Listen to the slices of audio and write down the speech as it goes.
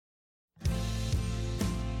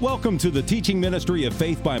Welcome to the teaching ministry of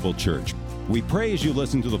Faith Bible Church. We pray as you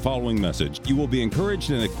listen to the following message, you will be encouraged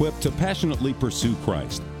and equipped to passionately pursue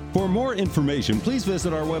Christ. For more information, please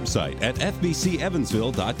visit our website at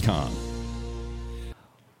fbcevansville.com.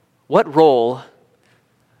 What role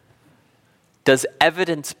does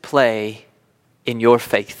evidence play in your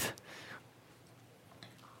faith?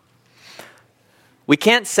 We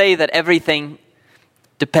can't say that everything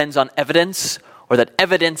depends on evidence or that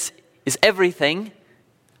evidence is everything.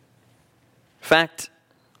 In fact,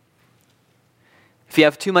 if you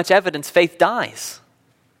have too much evidence, faith dies.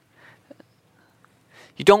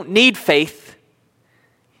 You don't need faith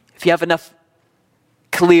if you have enough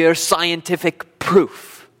clear scientific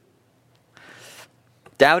proof.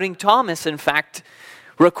 Doubting Thomas, in fact,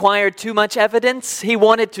 required too much evidence. He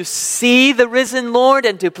wanted to see the risen Lord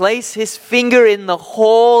and to place his finger in the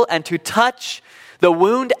hole and to touch the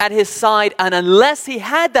wound at his side, and unless he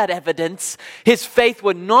had that evidence, his faith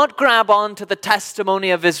would not grab on to the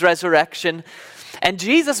testimony of his resurrection. And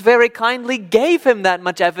Jesus very kindly gave him that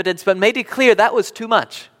much evidence, but made it clear that was too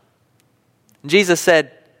much. Jesus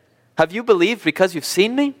said, "Have you believed because you've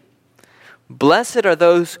seen me? Blessed are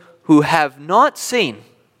those who have not seen,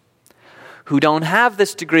 who don't have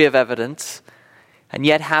this degree of evidence, and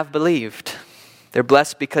yet have believed. They're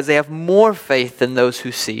blessed because they have more faith than those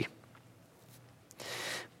who see."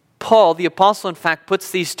 Paul, the apostle, in fact,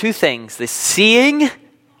 puts these two things, this seeing,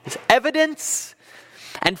 this evidence,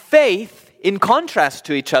 and faith in contrast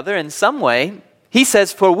to each other in some way. He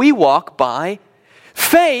says, "For we walk by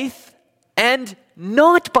faith and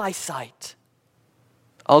not by sight,"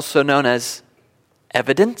 also known as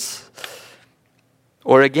evidence.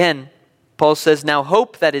 Or again, Paul says, "Now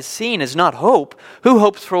hope that is seen is not hope. Who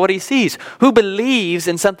hopes for what he sees? Who believes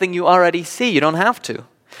in something you already see? You don't have to."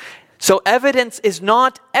 So evidence is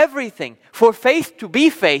not everything. For faith to be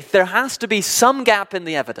faith, there has to be some gap in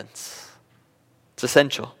the evidence. It's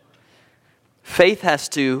essential. Faith has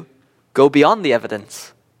to go beyond the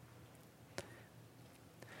evidence.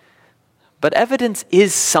 But evidence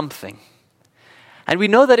is something. And we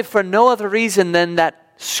know that if for no other reason than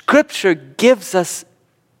that Scripture gives us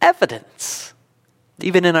evidence,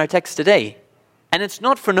 even in our text today. And it's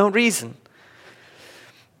not for no reason.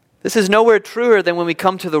 This is nowhere truer than when we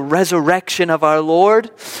come to the resurrection of our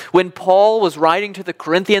Lord. When Paul was writing to the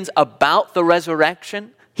Corinthians about the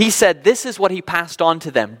resurrection, he said this is what he passed on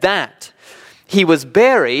to them, that he was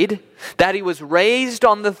buried, that he was raised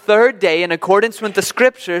on the third day in accordance with the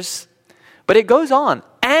Scriptures, but it goes on,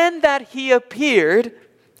 and that he appeared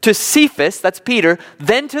to Cephas, that's Peter,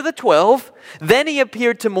 then to the 12, then he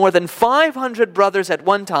appeared to more than 500 brothers at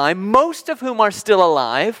one time, most of whom are still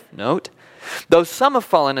alive, note, though some have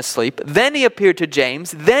fallen asleep. Then he appeared to James,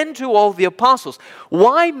 then to all the apostles.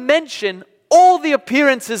 Why mention all the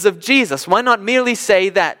appearances of Jesus? Why not merely say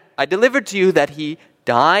that I delivered to you that he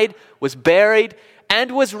died, was buried,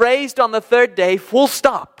 and was raised on the third day, full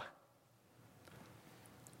stop?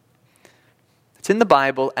 It's in the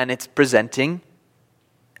Bible and it's presenting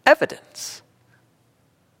evidence.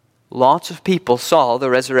 Lots of people saw the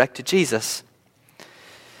resurrected Jesus.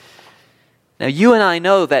 Now, you and I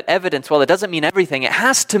know that evidence, well, it doesn't mean everything. It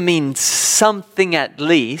has to mean something at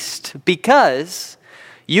least, because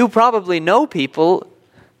you probably know people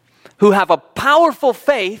who have a powerful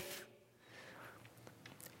faith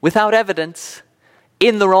without evidence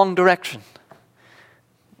in the wrong direction.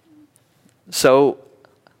 So,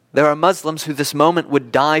 there are Muslims who this moment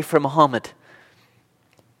would die for Muhammad,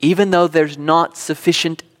 even though there's not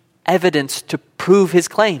sufficient evidence to prove his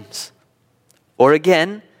claims. Or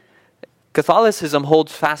again, Catholicism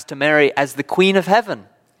holds fast to Mary as the Queen of Heaven,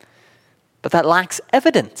 but that lacks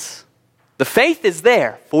evidence. The faith is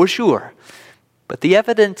there, for sure, but the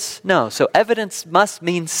evidence, no. So evidence must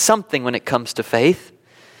mean something when it comes to faith.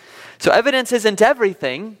 So evidence isn't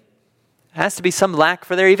everything. There has to be some lack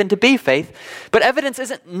for there even to be faith, but evidence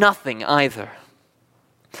isn't nothing either.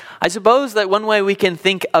 I suppose that one way we can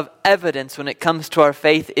think of evidence when it comes to our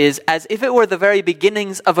faith is as if it were the very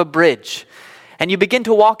beginnings of a bridge. And you begin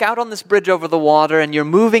to walk out on this bridge over the water and you're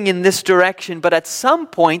moving in this direction, but at some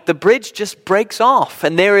point the bridge just breaks off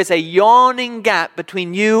and there is a yawning gap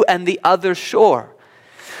between you and the other shore.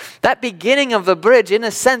 That beginning of the bridge, in a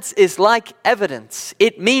sense, is like evidence.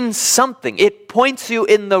 It means something. It points you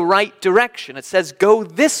in the right direction. It says, go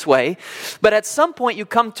this way. But at some point you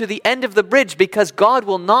come to the end of the bridge because God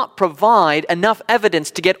will not provide enough evidence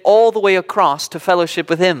to get all the way across to fellowship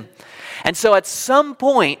with Him. And so at some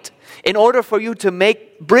point, in order for you to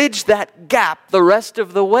bridge that gap the rest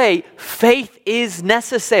of the way, faith is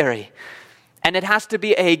necessary. And it has to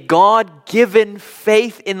be a God-given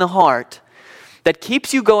faith in the heart that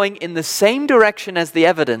keeps you going in the same direction as the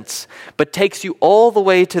evidence, but takes you all the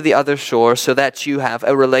way to the other shore so that you have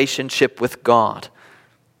a relationship with God.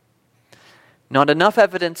 Not enough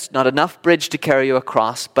evidence, not enough bridge to carry you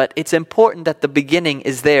across, but it's important that the beginning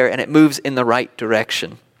is there and it moves in the right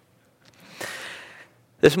direction.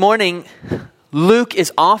 This morning, Luke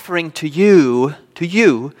is offering to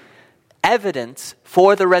you, evidence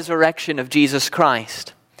for the resurrection of Jesus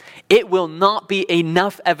Christ. It will not be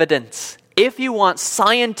enough evidence. If you want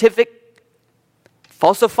scientific,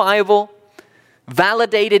 falsifiable,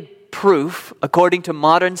 validated proof according to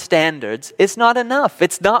modern standards, it's not enough.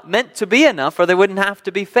 It's not meant to be enough, or there wouldn't have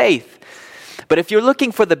to be faith. But if you're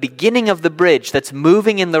looking for the beginning of the bridge that's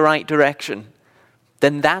moving in the right direction,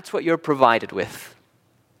 then that's what you're provided with.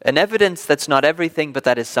 An evidence that's not everything, but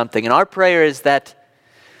that is something. And our prayer is that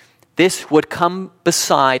this would come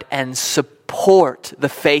beside and support the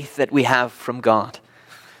faith that we have from God.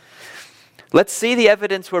 Let's see the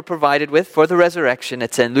evidence we're provided with for the resurrection.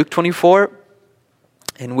 It's in Luke 24,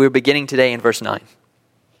 and we're beginning today in verse 9.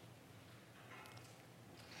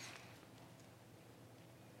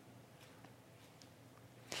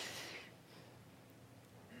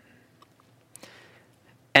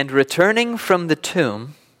 And returning from the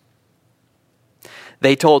tomb,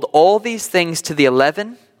 they told all these things to the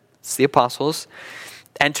 11, it's the apostles,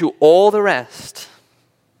 and to all the rest.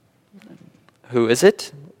 Who is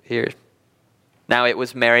it? Here. Now it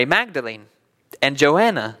was Mary Magdalene, and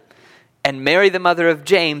Joanna, and Mary the mother of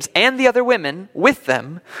James, and the other women with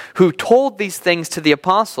them, who told these things to the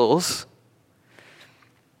apostles.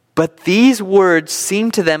 But these words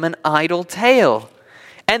seemed to them an idle tale,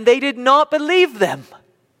 and they did not believe them.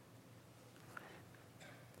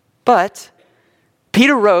 But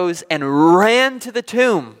Peter rose and ran to the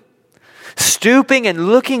tomb. Stooping and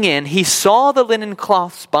looking in, he saw the linen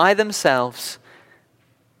cloths by themselves,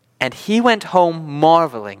 and he went home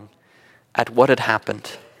marveling at what had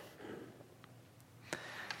happened.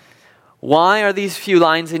 Why are these few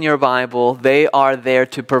lines in your Bible? They are there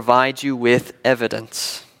to provide you with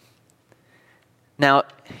evidence. Now,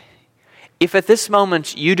 if at this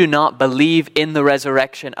moment you do not believe in the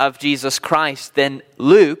resurrection of Jesus Christ, then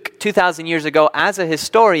Luke, 2,000 years ago, as a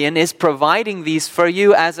historian, is providing these for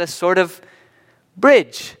you as a sort of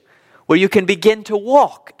bridge where you can begin to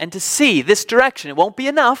walk and to see this direction. It won't be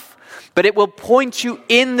enough, but it will point you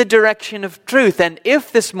in the direction of truth. And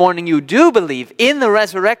if this morning you do believe in the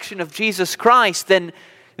resurrection of Jesus Christ, then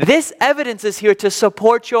this evidence is here to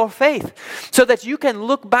support your faith so that you can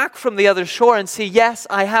look back from the other shore and see, yes,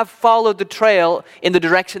 I have followed the trail in the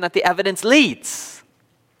direction that the evidence leads,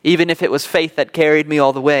 even if it was faith that carried me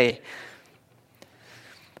all the way.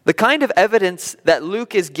 The kind of evidence that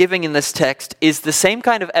Luke is giving in this text is the same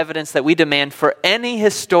kind of evidence that we demand for any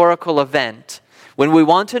historical event when we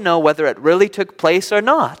want to know whether it really took place or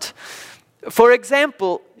not. For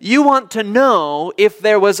example, you want to know if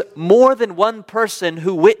there was more than one person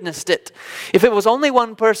who witnessed it. If it was only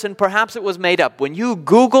one person, perhaps it was made up. When you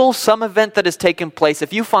Google some event that has taken place,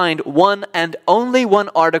 if you find one and only one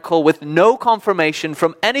article with no confirmation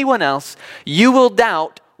from anyone else, you will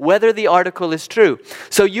doubt whether the article is true.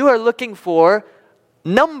 So you are looking for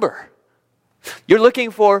number. You're looking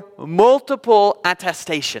for multiple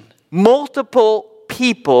attestation. Multiple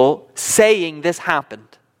people saying this happened.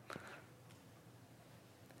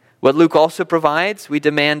 What Luke also provides, we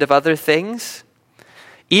demand of other things.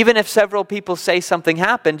 Even if several people say something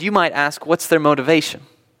happened, you might ask, what's their motivation?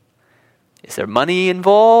 Is there money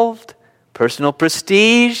involved? Personal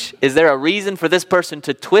prestige? Is there a reason for this person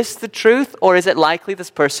to twist the truth? Or is it likely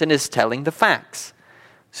this person is telling the facts?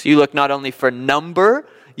 So you look not only for number,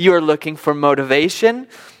 you are looking for motivation,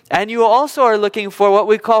 and you also are looking for what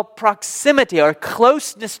we call proximity or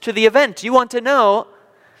closeness to the event. You want to know,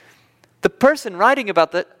 the person writing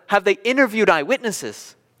about that, have they interviewed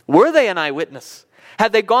eyewitnesses? Were they an eyewitness?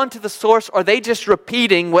 Have they gone to the source, or are they just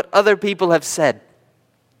repeating what other people have said?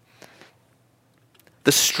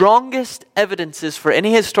 The strongest evidences for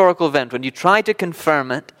any historical event, when you try to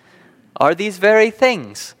confirm it, are these very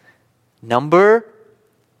things. Number,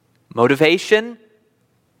 motivation,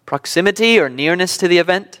 proximity or nearness to the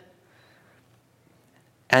event.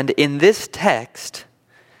 And in this text,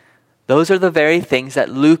 those are the very things that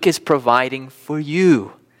Luke is providing for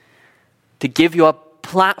you to give you a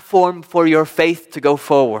platform for your faith to go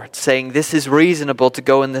forward, saying this is reasonable to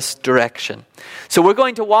go in this direction. So we're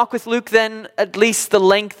going to walk with Luke then at least the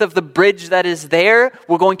length of the bridge that is there.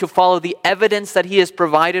 We're going to follow the evidence that he has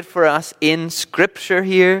provided for us in Scripture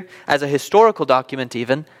here, as a historical document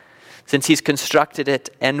even, since he's constructed it.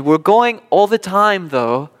 And we're going all the time,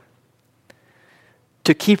 though,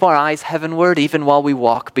 to keep our eyes heavenward even while we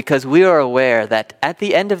walk, because we are aware that at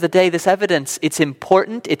the end of the day, this evidence, it's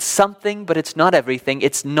important, it's something, but it's not everything.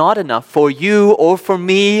 It's not enough for you or for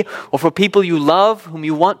me or for people you love, whom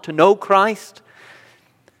you want to know Christ.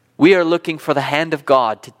 We are looking for the hand of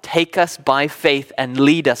God to take us by faith and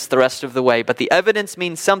lead us the rest of the way. But the evidence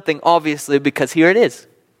means something, obviously, because here it is.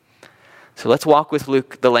 So let's walk with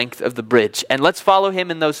Luke the length of the bridge. And let's follow him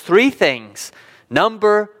in those three things: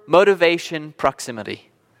 number, motivation,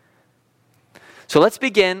 proximity. So let's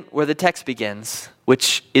begin where the text begins,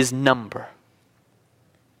 which is number.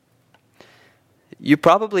 You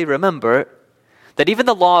probably remember that even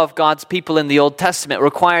the law of God's people in the Old Testament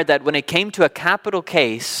required that when it came to a capital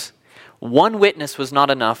case, one witness was not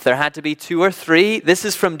enough. There had to be 2 or 3. This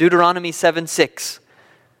is from Deuteronomy 7:6.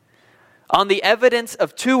 On the evidence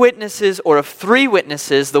of 2 witnesses or of 3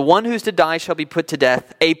 witnesses, the one who's to die shall be put to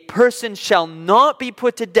death. A person shall not be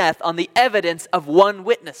put to death on the evidence of 1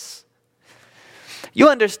 witness. You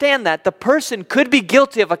understand that the person could be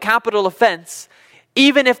guilty of a capital offense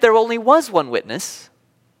even if there only was 1 witness.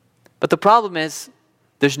 But the problem is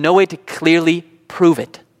there's no way to clearly prove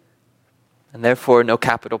it, and therefore no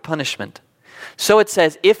capital punishment. So it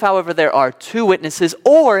says, if however there are 2 witnesses,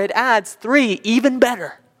 or it adds 3, even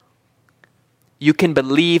better, you can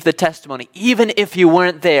believe the testimony, even if you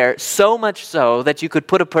weren't there, so much so that you could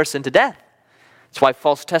put a person to death. That's why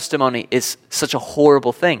false testimony is such a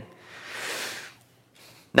horrible thing.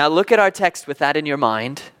 Now look at our text with that in your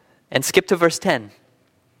mind, and skip to verse 10.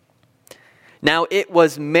 Now it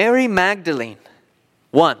was Mary Magdalene,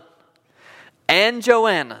 1, and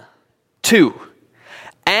Joanna, 2,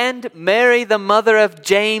 and Mary the mother of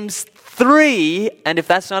James, 3, and if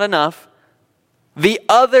that's not enough, the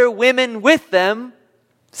other women with them,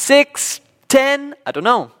 6, 10, I don't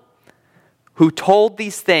know, who told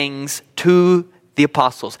these things to the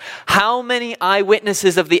apostles. How many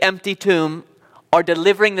eyewitnesses of the empty tomb are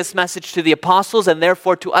delivering this message to the apostles and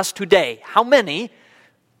therefore to us today? How many?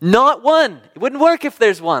 Not 1. It wouldn't work if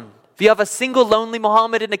there's 1. If you have a single lonely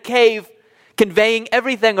Muhammad in a cave conveying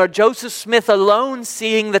everything, or Joseph Smith alone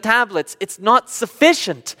seeing the tablets, it's not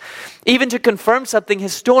sufficient even to confirm something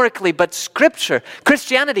historically. But Scripture,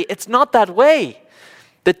 Christianity, it's not that way.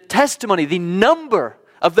 The testimony, the number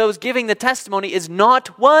of those giving the testimony is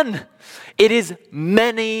not 1. It is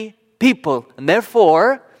many people. And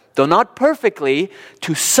therefore, though not perfectly,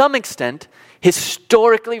 to some extent,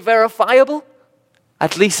 historically verifiable,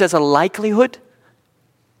 at least as a likelihood.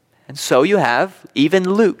 And so you have even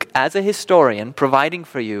Luke, as a historian, providing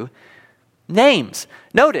for you names.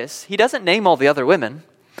 Notice, he doesn't name all the other women.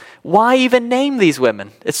 Why even name these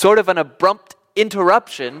women? It's sort of an abrupt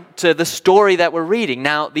interruption to the story that we're reading.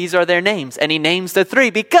 Now, these are their names, and he names the 3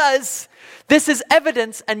 because this is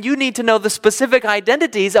evidence, and you need to know the specific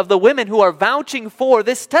identities of the women who are vouching for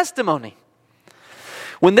this testimony.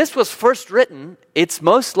 When this was first written, it's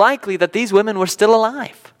most likely that these women were still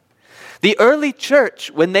alive. The early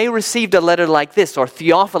church, when they received a letter like this, or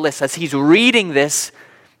Theophilus, as he's reading this,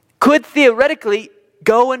 could theoretically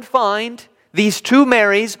go and find these 2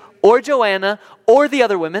 Marys, or Joanna, or the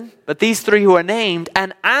other women, but these 3 who are named,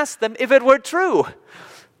 and ask them if it were true.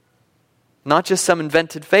 Not just some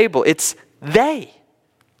invented fable. It's they.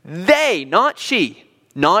 They, not she,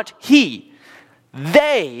 not he.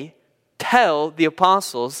 They tell the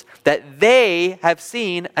apostles that they have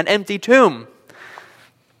seen an empty tomb.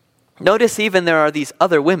 Notice even there are these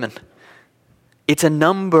other women. It's a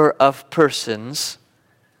number of persons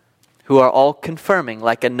who are all confirming,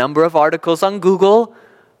 like a number of articles on Google,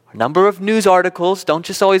 a number of news articles. Don't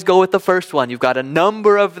just always go with the first one. You've got a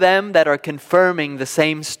number of them that are confirming the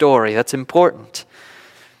same story. That's important.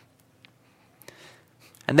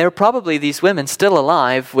 And there are probably these women still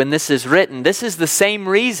alive when this is written. This is the same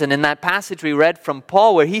reason in that passage we read from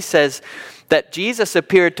Paul where he says that Jesus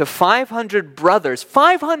appeared to 500 brothers,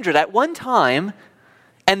 500 at one time,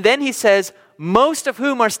 and then he says, most of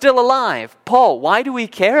whom are still alive. Paul, why do we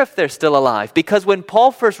care if they're still alive? Because when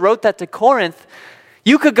Paul first wrote that to Corinth,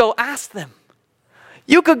 you could go ask them.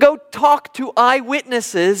 You could go talk to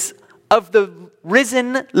eyewitnesses of the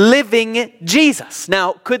risen, living Jesus.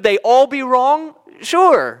 Now, could they all be wrong?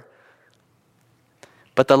 Sure.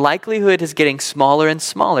 But the likelihood is getting smaller and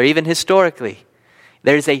smaller, even historically.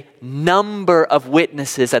 There's a number of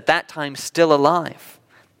witnesses at that time still alive.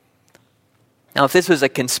 Now, if this was a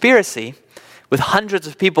conspiracy, with hundreds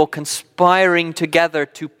of people conspiring together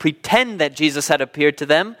to pretend that Jesus had appeared to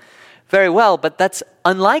them, very well, but that's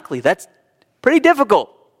unlikely. That's pretty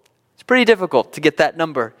difficult. It's pretty difficult to get that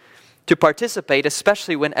number to participate,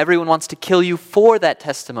 especially when everyone wants to kill you for that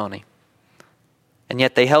testimony. And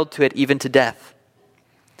yet they held to it even to death.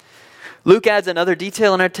 Luke adds another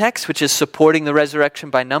detail in our text, which is supporting the resurrection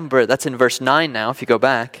by number. That's in verse 9 now, if you go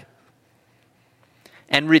back.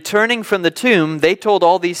 And returning from the tomb, they told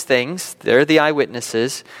all these things. They're the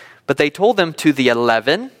eyewitnesses. But they told them to the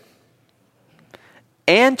 11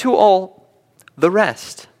 and to all the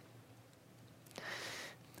rest.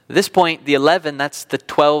 At this point, the 11, that's the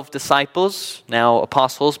 12 disciples, now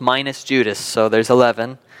apostles, minus Judas. So there's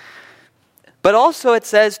 11. But also it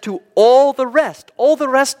says to all the rest. All the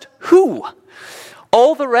rest who?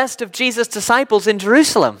 All the rest of Jesus' disciples in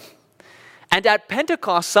Jerusalem. And at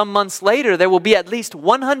Pentecost, some months later, there will be at least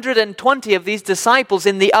 120 of these disciples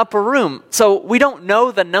in the upper room. So we don't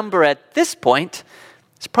know the number at this point.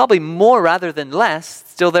 It's probably more rather than less.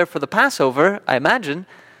 Still there for the Passover, I imagine.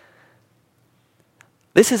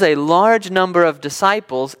 This is a large number of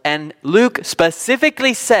disciples, and Luke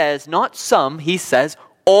specifically says, not some, he says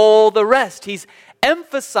all the rest. He's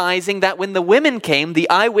emphasizing that when the women came, the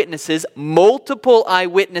eyewitnesses, multiple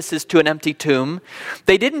eyewitnesses to an empty tomb,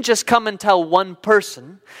 they didn't just come and tell one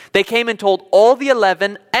person. They came and told all the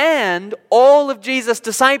 11 and all of Jesus'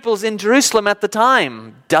 disciples in Jerusalem at the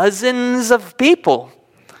time. Dozens of people.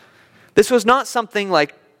 This was not something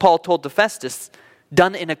like Paul told to Festus,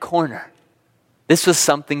 done in a corner. This was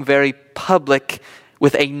something very public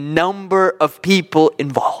with a number of people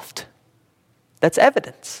involved. That's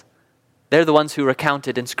evidence. They're the ones who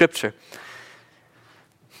recounted in Scripture.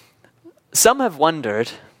 Some have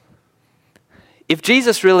wondered, if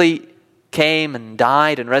Jesus really came and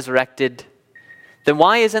died and resurrected, then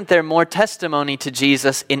why isn't there more testimony to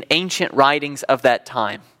Jesus in ancient writings of that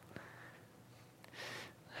time?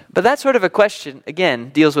 But that sort of a question, again,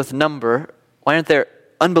 deals with number. Why aren't there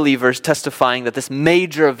unbelievers testifying that this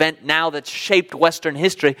major event now that's shaped Western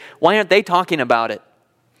history, why aren't they talking about it?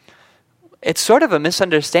 It's sort of a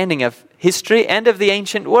misunderstanding of history and of the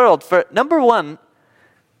ancient world. For number one,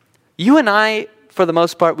 you and I, for the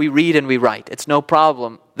most part, we read and we write. It's no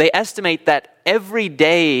problem. They estimate that every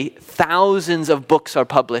day thousands of books are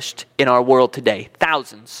published in our world today.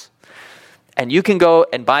 Thousands. And you can go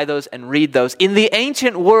and buy those and read those. In the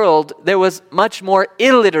ancient world, there was much more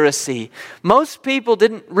illiteracy. Most people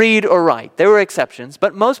didn't read or write. There were exceptions,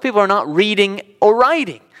 but most people are not reading or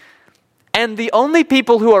writing. And the only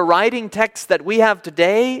people who are writing texts that we have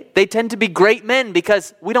today, they tend to be great men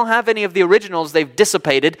because we don't have any of the originals. They've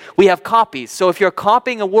dissipated. We have copies. So if you're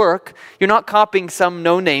copying a work, you're not copying some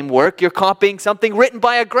no-name work. You're copying something written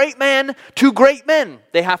by a great man to great men.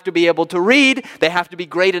 They have to be able to read. They have to be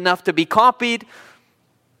great enough to be copied.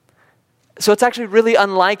 So it's actually really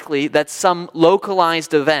unlikely that some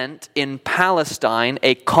localized event in Palestine,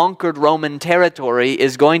 a conquered Roman territory,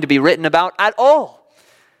 is going to be written about at all.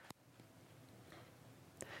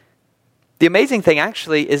 The amazing thing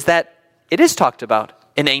actually is that it is talked about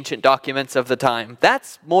in ancient documents of the time.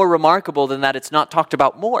 That's more remarkable than that it's not talked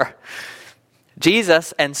about more.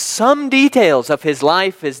 Jesus and some details of his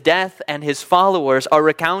life, his death, and his followers are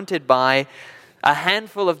recounted by a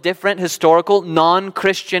handful of different historical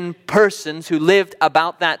non-Christian persons who lived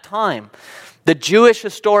about that time. The Jewish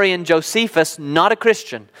historian Josephus, not a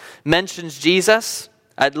Christian, mentions Jesus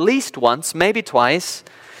at least once, maybe twice.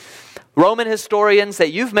 Roman historians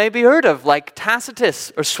that you've maybe heard of, like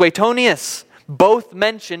Tacitus or Suetonius, both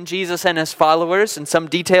mention Jesus and his followers and some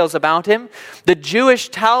details about him. The Jewish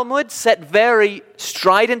Talmud, set very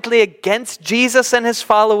stridently against Jesus and his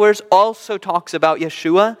followers, also talks about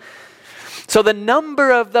Yeshua. So the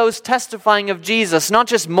number of those testifying of Jesus, not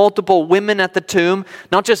just multiple women at the tomb,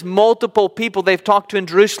 not just multiple people they've talked to in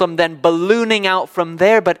Jerusalem, then ballooning out from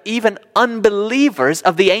there, but even unbelievers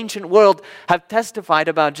of the ancient world have testified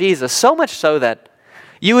about Jesus. So much so that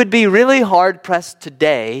you would be really hard-pressed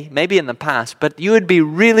today, maybe in the past, but you would be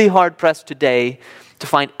really hard-pressed today to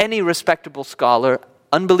find any respectable scholar,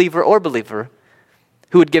 unbeliever or believer,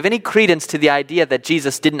 who would give any credence to the idea that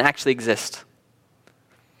Jesus didn't actually exist.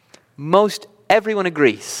 Most everyone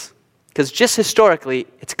agrees, because just historically,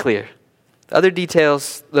 it's clear. The other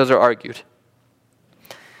details, those are argued.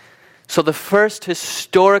 So the first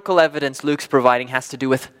historical evidence Luke's providing has to do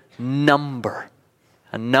with number.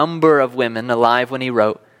 A number of women alive when he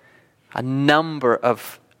wrote. A number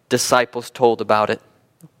of disciples told about it.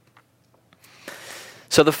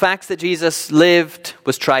 So the facts that Jesus lived,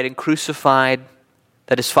 was tried and crucified,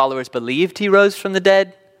 that his followers believed he rose from the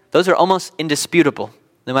dead, those are almost indisputable,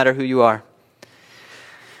 no matter who you are.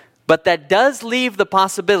 But that does leave the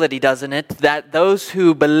possibility, doesn't it, that those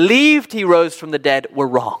who believed he rose from the dead were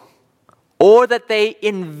wrong. Or that they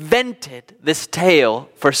invented this tale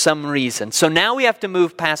for some reason. So now we have to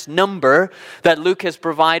move past number that Luke has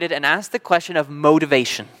provided and ask the question of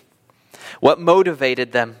motivation. What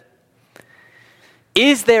motivated them?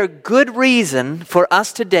 Is there good reason for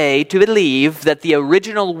us today to believe that the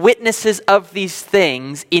original witnesses of these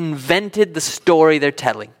things invented the story they're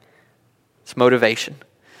telling? It's motivation.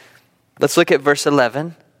 Let's look at verse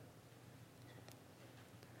 11.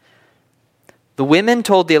 The women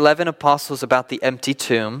told the 11 apostles about the empty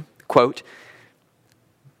tomb, quote,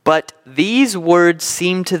 "But these words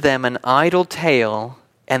seemed to them an idle tale,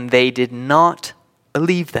 and they did not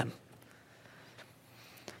believe them."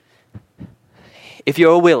 If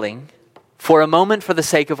you're willing, for a moment, for the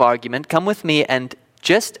sake of argument, come with me and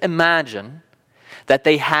just imagine that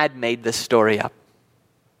they had made this story up.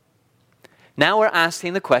 Now we're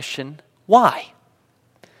asking the question, why?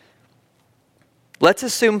 Let's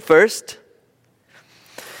assume first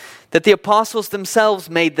that the apostles themselves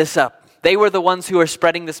made this up. They were the ones who were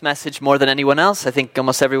spreading this message more than anyone else. I think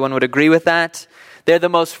almost everyone would agree with that. They're the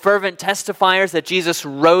most fervent testifiers that Jesus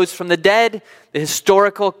rose from the dead. The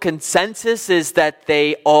historical consensus is that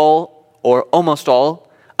they all, or almost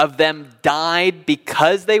all, of them died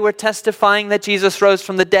because they were testifying that Jesus rose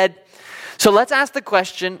from the dead. So let's ask the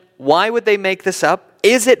question, why would they make this up?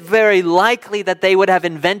 Is it very likely that they would have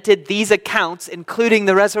invented these accounts, including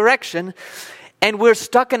the resurrection? And we're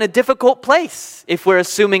stuck in a difficult place if we're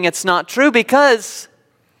assuming it's not true, because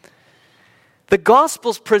the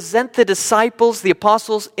Gospels present the disciples, the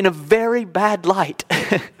apostles, in a very bad light.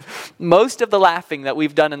 Most of the laughing that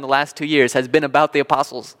we've done in the last 2 years has been about the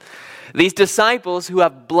apostles. These disciples who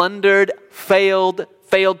have blundered, failed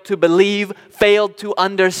to believe, failed to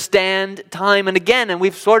understand time and again, and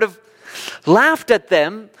we've sort of laughed at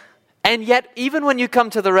them. And yet, even when you come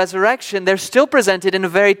to the resurrection, they're still presented in a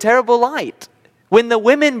very terrible light. When the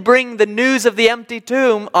women bring the news of the empty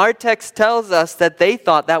tomb, our text tells us that they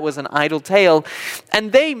thought that was an idle tale,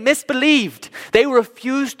 and they misbelieved. They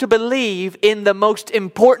refused to believe in the most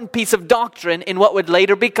important piece of doctrine in what would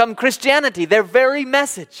later become Christianity, their very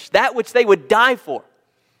message, that which they would die for.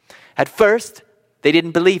 At first, they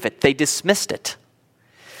didn't believe it. They dismissed it.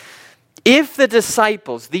 If the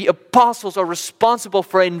disciples, the apostles, are responsible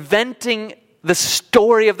for inventing the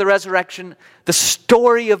story of the resurrection, the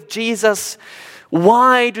story of Jesus,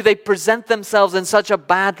 why do they present themselves in such a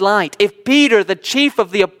bad light? If Peter, the chief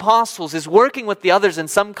of the apostles, is working with the others in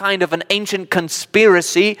some kind of an ancient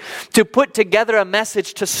conspiracy to put together a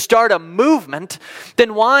message to start a movement,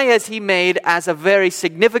 then why has he made as a very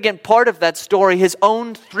significant part of that story his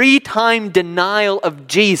own 3-time denial of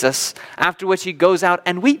Jesus, after which he goes out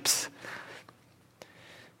and weeps?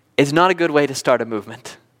 It's not a good way to start a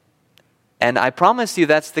movement. And I promise you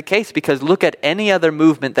that's the case, because look at any other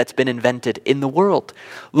movement that's been invented in the world.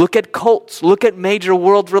 Look at cults. Look at major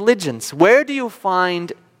world religions. Where do you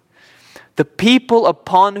find the people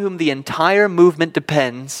upon whom the entire movement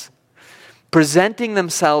depends presenting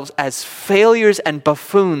themselves as failures and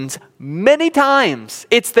buffoons many times?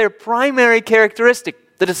 It's their primary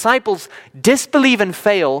characteristic. The disciples disbelieve and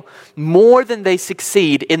fail more than they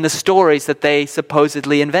succeed in the stories that they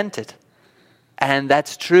supposedly invented. And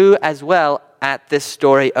that's true as well at this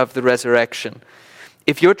story of the resurrection.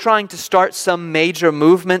 If you're trying to start some major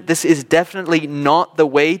movement, this is definitely not the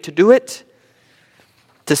way to do it.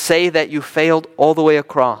 To say that you failed all the way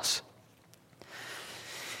across.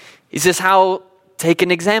 Is this how, take an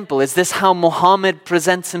example, is this how Muhammad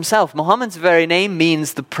presents himself? Muhammad's very name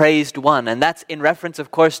means the praised one, and that's in reference, of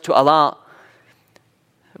course, to Allah.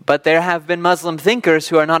 But there have been Muslim thinkers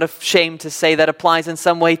who are not ashamed to say that applies in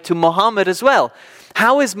some way to Muhammad as well.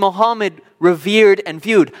 How is Muhammad revered and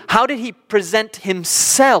viewed? How did he present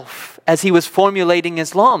himself as he was formulating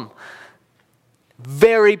Islam?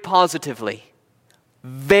 Very positively.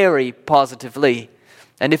 Very positively.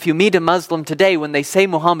 And if you meet a Muslim today, when they say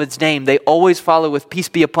Muhammad's name, they always follow with peace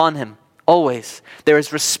be upon him. Always. There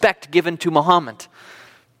is respect given to Muhammad.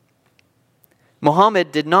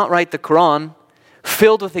 Muhammad did not write the Quran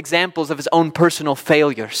filled with examples of his own personal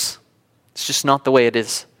failures. It's just not the way it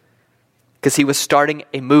is. Because he was starting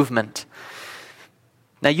a movement.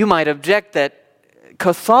 Now you might object that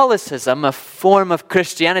Catholicism, a form of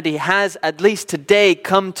Christianity, has at least today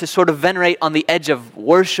come to sort of venerate on the edge of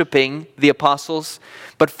worshiping the apostles.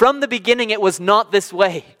 But from the beginning it was not this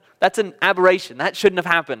way. That's an aberration. That shouldn't have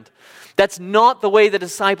happened. That's not the way the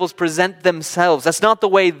disciples present themselves. That's not the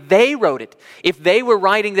way they wrote it. If they were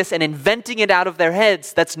writing this and inventing it out of their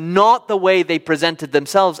heads, that's not the way they presented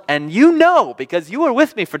themselves. And you know, because you were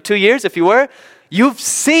with me for 2 years, if you were, you've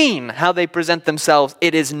seen how they present themselves.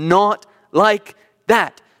 It is not like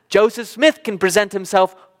that. Joseph Smith can present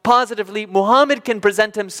himself positively. Muhammad can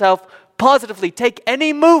present himself positively. Take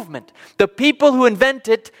any movement. The people who invent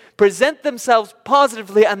it present themselves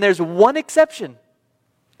positively, and there's one exception.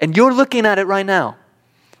 And you're looking at it right now.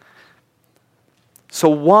 So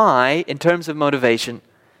why, in terms of motivation,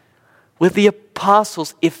 would the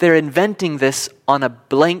apostles, if they're inventing this on a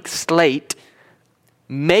blank slate,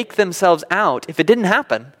 make themselves out, if it didn't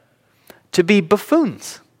happen, to be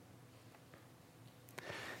buffoons?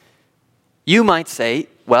 You might say,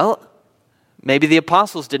 well, maybe the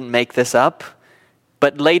apostles didn't make this up,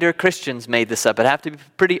 but later Christians made this up. It'd have to be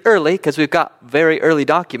pretty early because we've got very early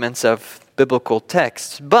documents of biblical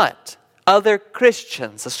texts. But other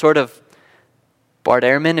Christians, a sort of Bart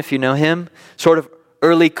Ehrman, if you know him, sort of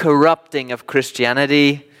early corrupting of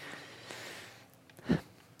Christianity.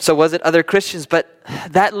 So was it other Christians? But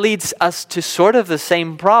that leads us to sort of the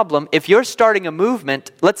same problem. If you're starting a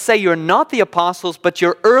movement, let's say you're not the apostles, but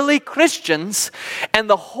you're early Christians, and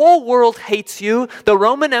the whole world hates you, the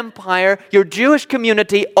Roman Empire, your Jewish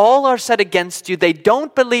community, all are set against you. They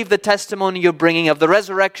don't believe the testimony you're bringing of the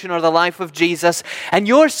resurrection or the life of Jesus. And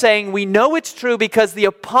you're saying, we know it's true because the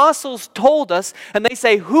apostles told us. And they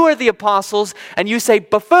say, who are the apostles? And you say,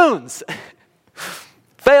 buffoons.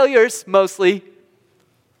 Failures, mostly.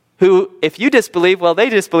 Who, if you disbelieve, well, they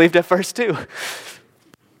disbelieved at first too.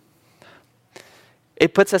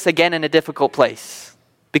 It puts us again in a difficult place.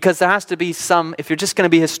 Because there has to be some, if you're just going to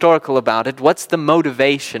be historical about it, what's the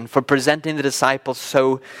motivation for presenting the disciples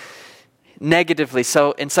so negatively,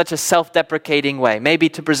 so in such a self-deprecating way? Maybe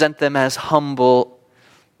to present them as humble,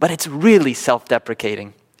 but it's really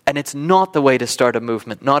self-deprecating. And it's not the way to start a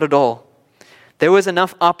movement, not at all. There was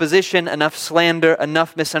enough opposition, enough slander,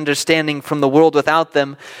 enough misunderstanding from the world without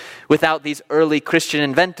them, without these early Christian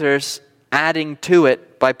inventors adding to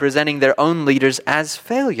it by presenting their own leaders as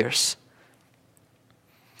failures.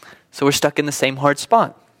 So we're stuck in the same hard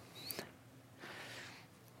spot.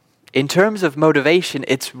 In terms of motivation,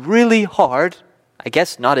 it's really hard, I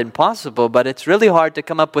guess not impossible, but it's really hard to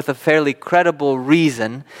come up with a fairly credible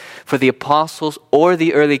reason for the apostles or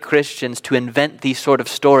the early Christians to invent these sort of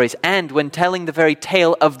stories. And when telling the very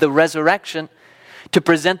tale of the resurrection, to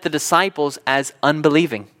present the disciples as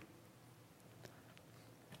unbelieving.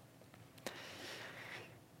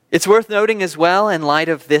 It's worth noting as well, in light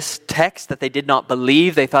of this text, that they did not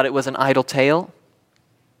believe, they thought it was an idle tale.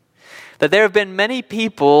 That there have been many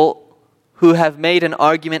people who have made an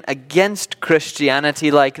argument against Christianity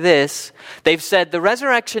like this. They've said the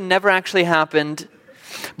resurrection never actually happened,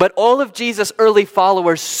 but all of Jesus' early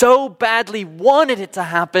followers so badly wanted it to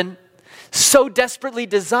happen, so desperately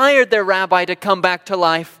desired their rabbi to come back to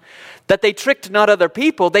life, that they tricked not other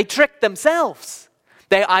people, they tricked themselves.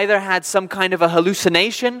 They either had some kind of a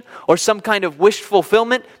hallucination or some kind of wish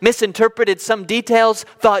fulfillment, misinterpreted some details,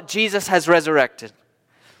 thought Jesus has resurrected.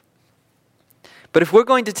 But if we're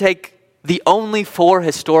going to take the only 4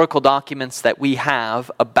 historical documents that we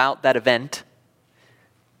have about that event,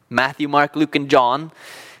 Matthew, Mark, Luke, and John,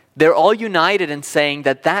 they're all united in saying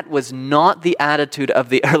that that was not the attitude of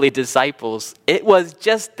the early disciples. It was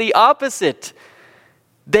just the opposite.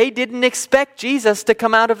 They didn't expect Jesus to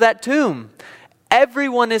come out of that tomb.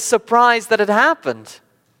 Everyone is surprised that it happened.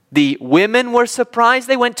 The women were surprised.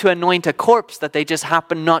 They went to anoint a corpse that they just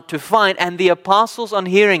happened not to find. And the apostles, on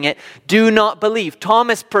hearing it, do not believe.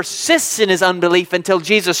 Thomas persists in his unbelief until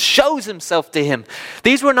Jesus shows himself to him.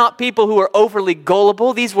 These were not people who were overly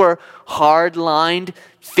gullible. These were hard-lined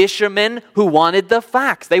fishermen who wanted the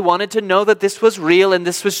facts. They wanted to know that this was real and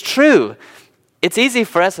this was true. It's easy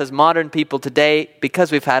for us as modern people today,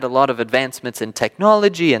 because we've had a lot of advancements in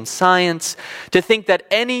technology and science, to think that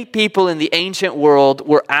any people in the ancient world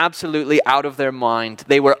were absolutely out of their mind.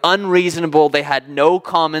 They were unreasonable. They had no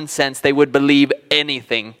common sense. They would believe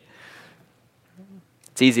anything.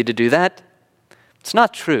 It's easy to do that. It's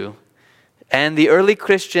not true. And the early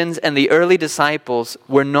Christians and the early disciples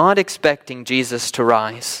were not expecting Jesus to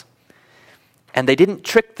rise. And they didn't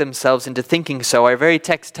trick themselves into thinking so. Our very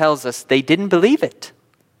text tells us they didn't believe it.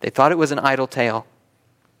 They thought it was an idle tale.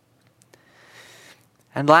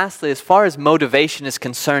 And lastly, as far as motivation is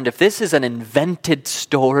concerned, if this is an invented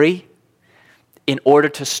story in order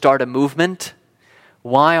to start a movement,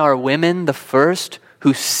 why are women the first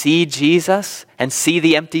who see Jesus and see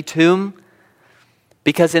the empty tomb?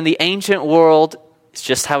 Because in the ancient world, it's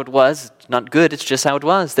just how it was. It's not good, it's just how it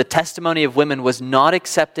was. The testimony of women was not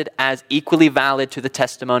accepted as equally valid to the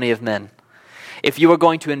testimony of men. If you were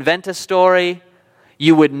going to invent a story,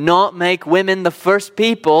 you would not make women the first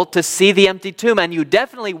people to see the empty tomb, and you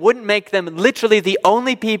definitely wouldn't make them literally the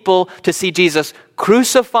only people to see Jesus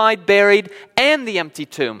crucified, buried, and the empty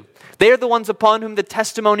tomb. They are the ones upon whom the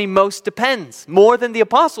testimony most depends, more than the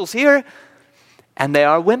apostles here, and they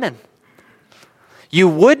are women. You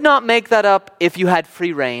would not make that up if you had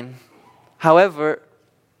free reign. However,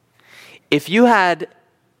 if you had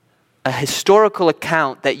a historical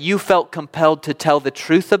account that you felt compelled to tell the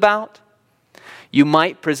truth about, you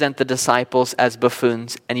might present the disciples as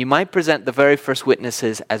buffoons, and you might present the very first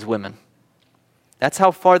witnesses as women. That's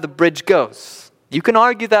how far the bridge goes. You can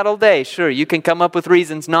argue that all day, sure. You can come up with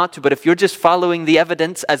reasons not to, but if you're just following the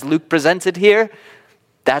evidence as Luke presents it here,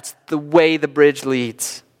 that's the way the bridge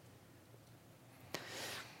leads.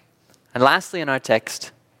 And lastly in our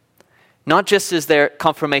text, not just is there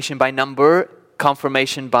confirmation by number,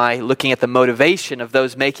 confirmation by looking at the motivation of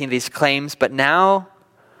those making these claims, but now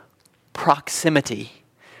proximity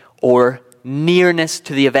or nearness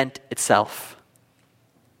to the event itself.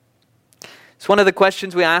 It's one of the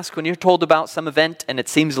questions we ask when you're told about some event and it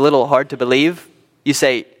seems a little hard to believe. You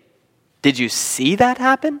say, did you see that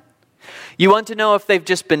happen? You want to know if they've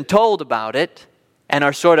just been told about it and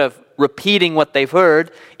are sort of repeating what they've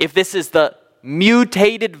heard, if this is the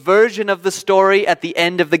mutated version of the story at the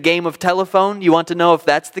end of the game of telephone. You want to know if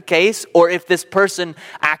that's the case, or if this person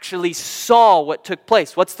actually saw what took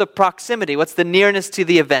place. What's the proximity? What's the nearness to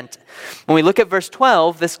the event? When we look at verse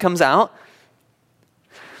 12, this comes out.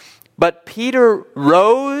 But Peter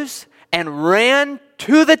rose and ran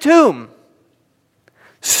to the tomb.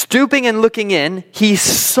 Stooping and looking in, he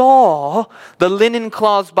saw the linen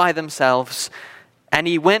cloths by themselves, and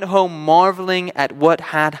he went home marveling at what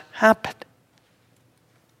had happened.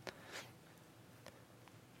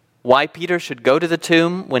 Why Peter should go to the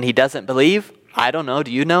tomb when he doesn't believe? I don't know.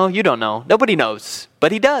 Do you know? You don't know. Nobody knows.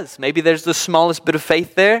 But he does. Maybe there's the smallest bit of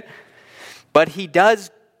faith there. But he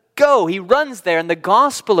does go. He runs there. And the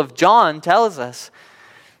Gospel of John tells us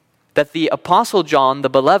that the Apostle John, the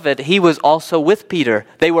beloved, he was also with Peter.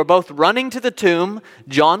 They were both running to the tomb.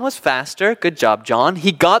 John was faster. Good job, John.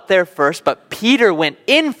 He got there first, but Peter went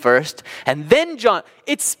in first, and then John.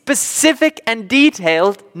 It's specific and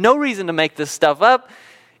detailed. No reason to make this stuff up.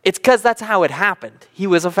 It's because that's how it happened. He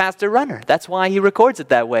was a faster runner. That's why he records it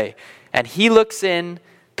that way. And he looks in,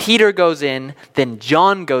 Peter goes in, then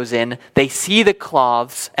John goes in. They see the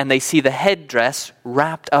cloths and they see the headdress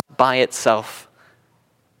wrapped up by itself.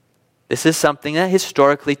 This is something that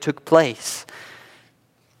historically took place.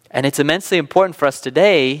 And it's immensely important for us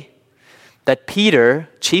today that Peter,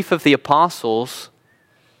 chief of the apostles,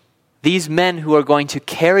 these men who are going to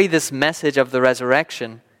carry this message of the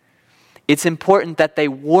resurrection, it's important that they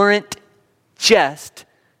weren't just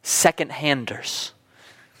second-handers.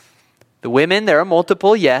 The women, there are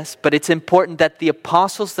multiple, yes, but it's important that the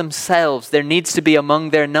apostles themselves, there needs to be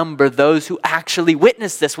among their number those who actually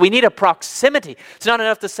witness this. We need a proximity. It's not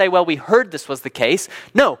enough to say, well, we heard this was the case.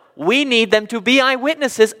 No, we need them to be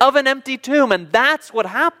eyewitnesses of an empty tomb, and that's what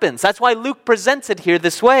happens. That's why Luke presents it here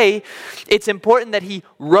this way. It's important that he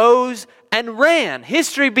rose and ran.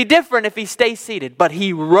 History would be different if he stays seated, but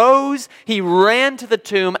he rose, he ran to the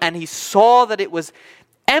tomb, and he saw that it was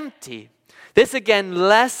empty. This again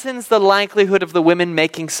lessens the likelihood of the women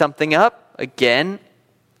making something up. Again,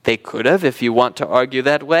 they could have if you want to argue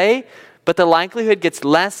that way. But the likelihood gets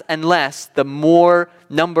less and less the more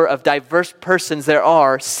number of diverse persons there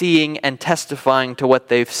are seeing and testifying to what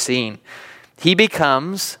they've seen. He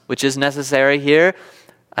becomes, which is necessary here,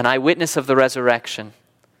 an eyewitness of the resurrection.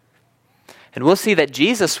 And we'll see that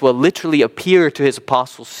Jesus will literally appear to his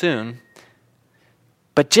apostles soon.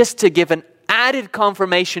 But just to give an added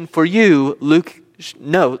confirmation for you, Luke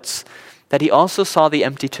notes that he also saw the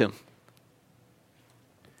empty tomb.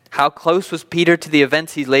 How close was Peter to the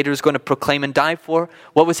events he later is going to proclaim and die for?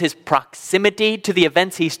 What was his proximity to the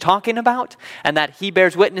events he's talking about and that he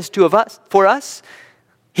bears witness to for us?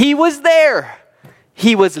 He was there.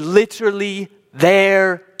 He was literally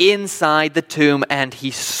there inside the tomb, and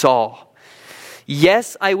he saw.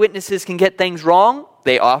 Yes, eyewitnesses can get things wrong.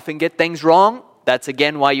 They often get things wrong. That's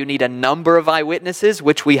again why you need a number of eyewitnesses,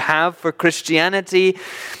 which we have for Christianity.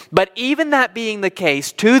 But even that being the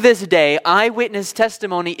case, to this day, eyewitness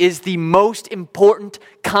testimony is the most important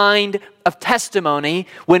kind of testimony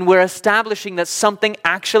when we're establishing that something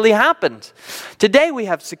actually happened. Today we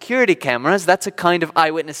have security cameras. That's a kind of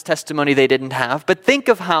eyewitness testimony they didn't have. But think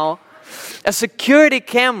of how a security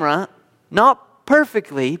camera, not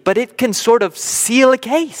perfectly, but it can sort of seal a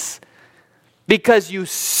case. Because you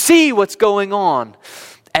see what's going on.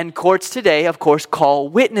 And courts today, of course, call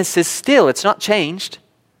witnesses still. It's not changed.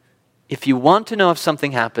 If you want to know if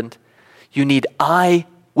something happened, you need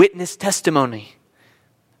eyewitness testimony.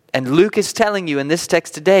 And Luke is telling you in this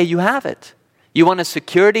text today, you have it. You want a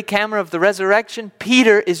security camera of the resurrection?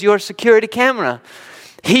 Peter is your security camera.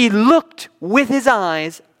 He looked with his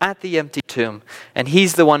eyes at the empty tomb. And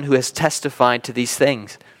he's the one who has testified to these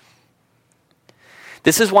things.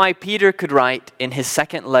 This is why Peter could write in his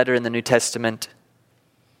second letter in the New Testament,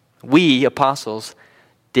 we, apostles,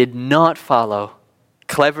 did not follow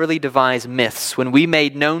cleverly devised myths when we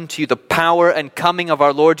made known to you the power and coming of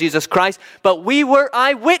our Lord Jesus Christ, but we were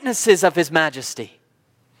eyewitnesses of his majesty.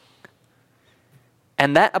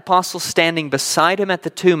 And that apostle standing beside him at the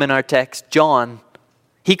tomb in our text, John,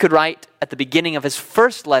 he could write at the beginning of his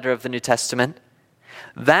first letter of the New Testament,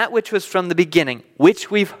 that which was from the beginning,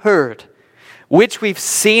 which we've heard, which we've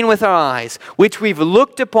seen with our eyes, which we've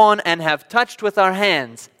looked upon and have touched with our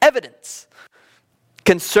hands, evidence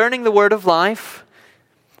concerning the word of life.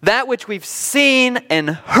 That which we've seen and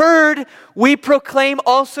heard, we proclaim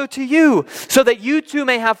also to you, so that you too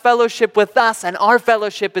may have fellowship with us, and our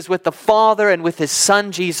fellowship is with the Father and with his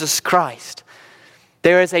Son, Jesus Christ.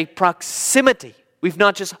 There is a proximity. We've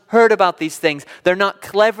not just heard about these things. They're not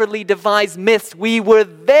cleverly devised myths. We were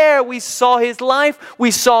there. We saw his life. We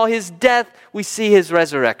saw his death. We see his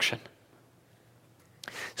resurrection.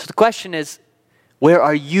 So the question is, where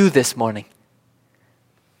are you this morning?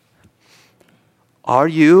 Are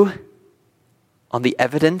you on the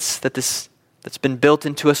evidence that's been built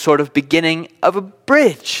into a sort of beginning of a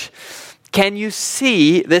bridge? Can you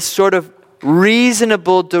see this sort of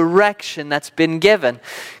reasonable direction that's been given?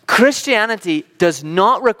 Christianity does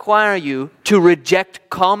not require you to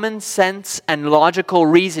reject common sense and logical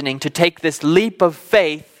reasoning to take this leap of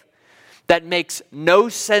faith that makes no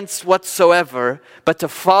sense whatsoever, but to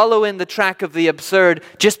follow in the track of the absurd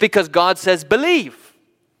just because God says believe.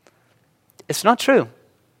 It's not true.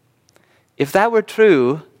 If that were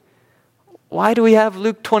true, why do we have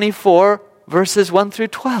Luke 24 verses 1 through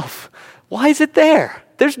 12? Why is it there?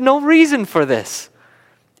 There's no reason for this.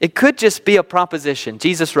 It could just be a proposition.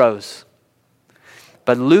 Jesus rose.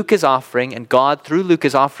 But Luke is offering, and God through Luke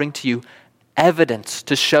is offering to you evidence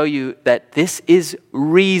to show you that this is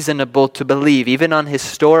reasonable to believe, even on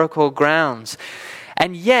historical grounds.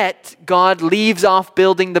 And yet, God leaves off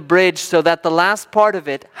building the bridge so that the last part of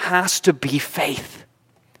it has to be faith.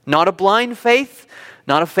 Not a blind faith,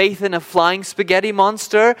 not a faith in a flying spaghetti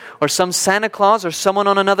monster or some Santa Claus or someone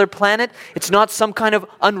on another planet. It's not some kind of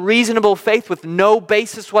unreasonable faith with no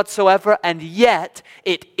basis whatsoever, and yet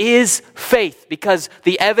it is faith because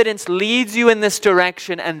the evidence leads you in this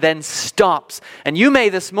direction and then stops. And you may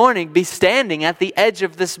this morning be standing at the edge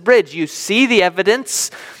of this bridge. You see the evidence.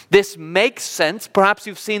 This makes sense. Perhaps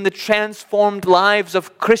you've seen the transformed lives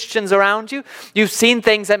of Christians around you. You've seen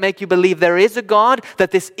things that make you believe there is a God,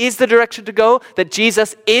 that this is the direction to go, that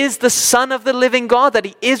Jesus is the Son of the living God, that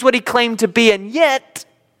he is what he claimed to be. And yet,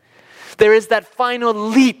 there is that final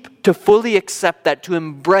leap to fully accept that, to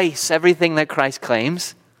embrace everything that Christ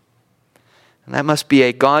claims. And that must be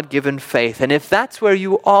a God-given faith. And if that's where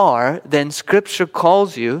you are, then Scripture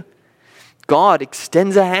calls you, God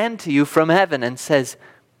extends a hand to you from heaven and says,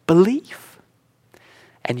 believe,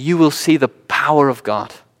 and you will see the power of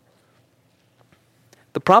God.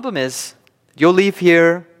 The problem is, you'll leave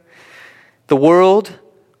here, the world,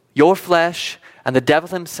 your flesh, and the devil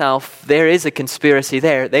himself, there is a conspiracy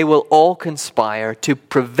there. They will all conspire to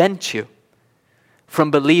prevent you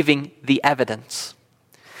from believing the evidence.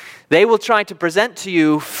 They will try to present to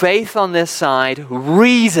you faith on this side,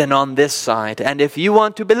 reason on this side. And if you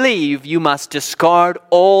want to believe, you must discard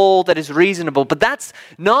all that is reasonable. But that's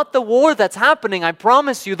not the war that's happening, I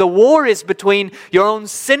promise you. The war is between your own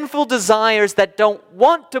sinful desires that don't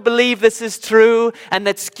want to believe this is true and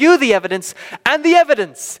that skew the evidence, and the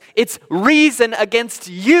evidence. It's reason against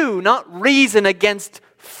you, not reason against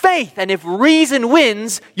faith. And if reason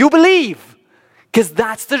wins, you believe. Because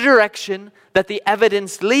that's the direction that the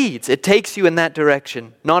evidence leads. It takes you in that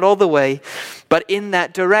direction. Not all the way, but in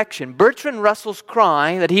that direction. Bertrand Russell's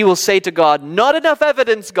cry that he will say to God, not enough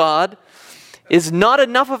evidence, God, is not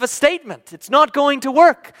enough of a statement. It's not going to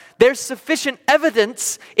work. There's sufficient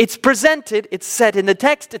evidence. It's presented. It's said in the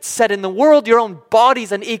text. It's said in the world. Your own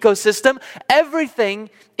body's an ecosystem. Everything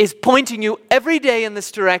is pointing you every day in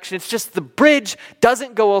this direction. It's just the bridge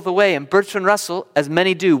doesn't go all the way. And Bertrand Russell, as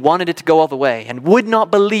many do, wanted it to go all the way and would not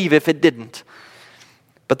believe if it didn't.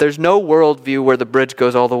 But there's no worldview where the bridge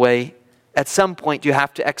goes all the way. At some point, you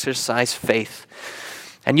have to exercise faith.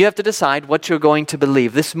 And you have to decide what you're going to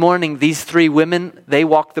believe. This morning, these three women, they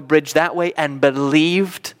walked the bridge that way and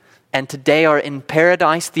believed, and today are in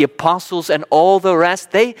paradise. The apostles and all the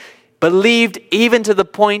rest, they believed even to the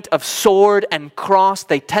point of sword and cross.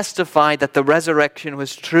 They testified that the resurrection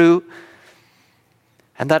was true.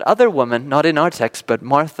 And that other woman, not in our text, but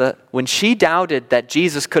Martha, when she doubted that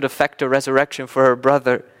Jesus could effect a resurrection for her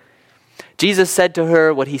brother, Jesus said to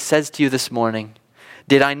her what he says to you this morning.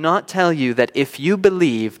 Did I not tell you that if you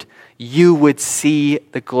believed, you would see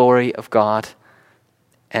the glory of God?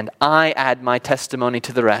 And I add my testimony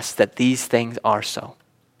to the rest that these things are so.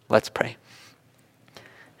 Let's pray.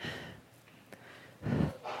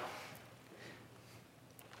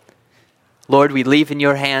 Lord, we leave in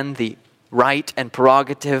your hand the right and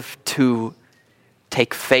prerogative to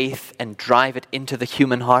take faith and drive it into the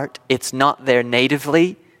human heart. It's not there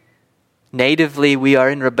natively. Natively, we are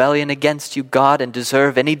in rebellion against you, God, and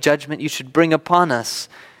deserve any judgment you should bring upon us.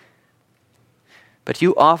 But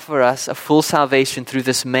you offer us a full salvation through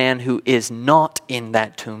this man who is not in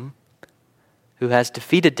that tomb, who has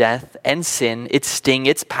defeated death and sin, its sting,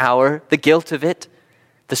 its power, the guilt of it,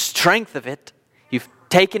 the strength of it. You've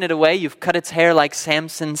taken it away, you've cut its hair like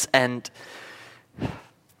Samson's, and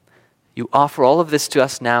you offer all of this to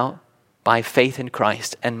us now by faith in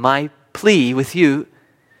Christ. And my plea with you,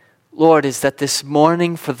 Lord, is that this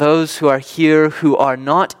morning for those who are here who are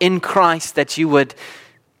not in Christ, that you would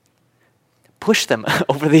push them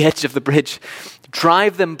over the edge of the bridge,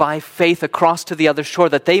 drive them by faith across to the other shore,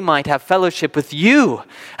 that they might have fellowship with you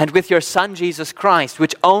and with your Son, Jesus Christ,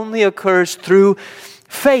 which only occurs through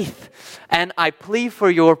faith. And I plead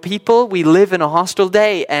for your people. We live in a hostile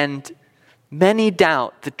day, and many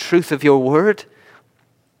doubt the truth of your word.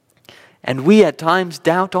 And we at times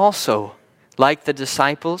doubt also, like the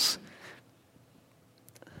disciples.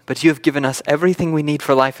 But you have given us everything we need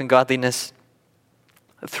for life and godliness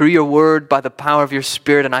through your word, by the power of your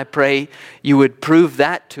Spirit, and I pray you would prove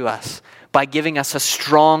that to us by giving us a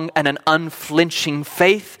strong and an unflinching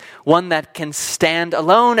faith, one that can stand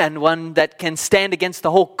alone and one that can stand against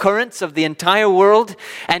the whole currents of the entire world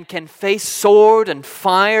and can face sword and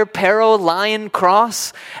fire, peril, lion,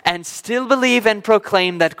 cross, and still believe and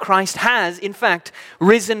proclaim that Christ has, in fact,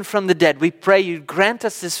 risen from the dead. We pray you grant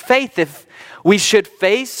us this faith. If we should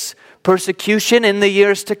face persecution in the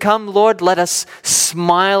years to come, Lord, let us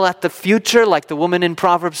smile at the future like the woman in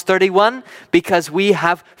Proverbs 31, because we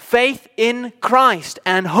have faith in Christ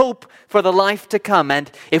and hope for the life to come.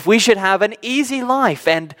 And if we should have an easy life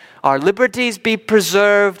and our liberties be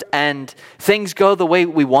preserved and things go the way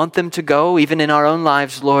we want them to go, even in our own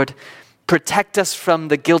lives, Lord, protect us from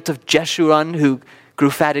the guilt of Jeshurun who grew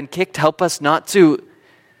fat and kicked. Help us not to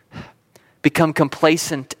become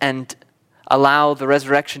complacent and allow the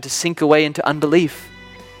resurrection to sink away into unbelief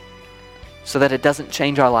so that it doesn't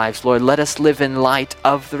change our lives. Lord, let us live in light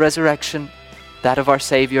of the resurrection, that of our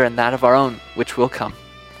Savior and that of our own, which will come.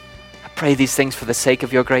 I pray these things for the sake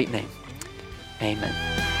of your great name.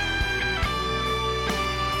 Amen.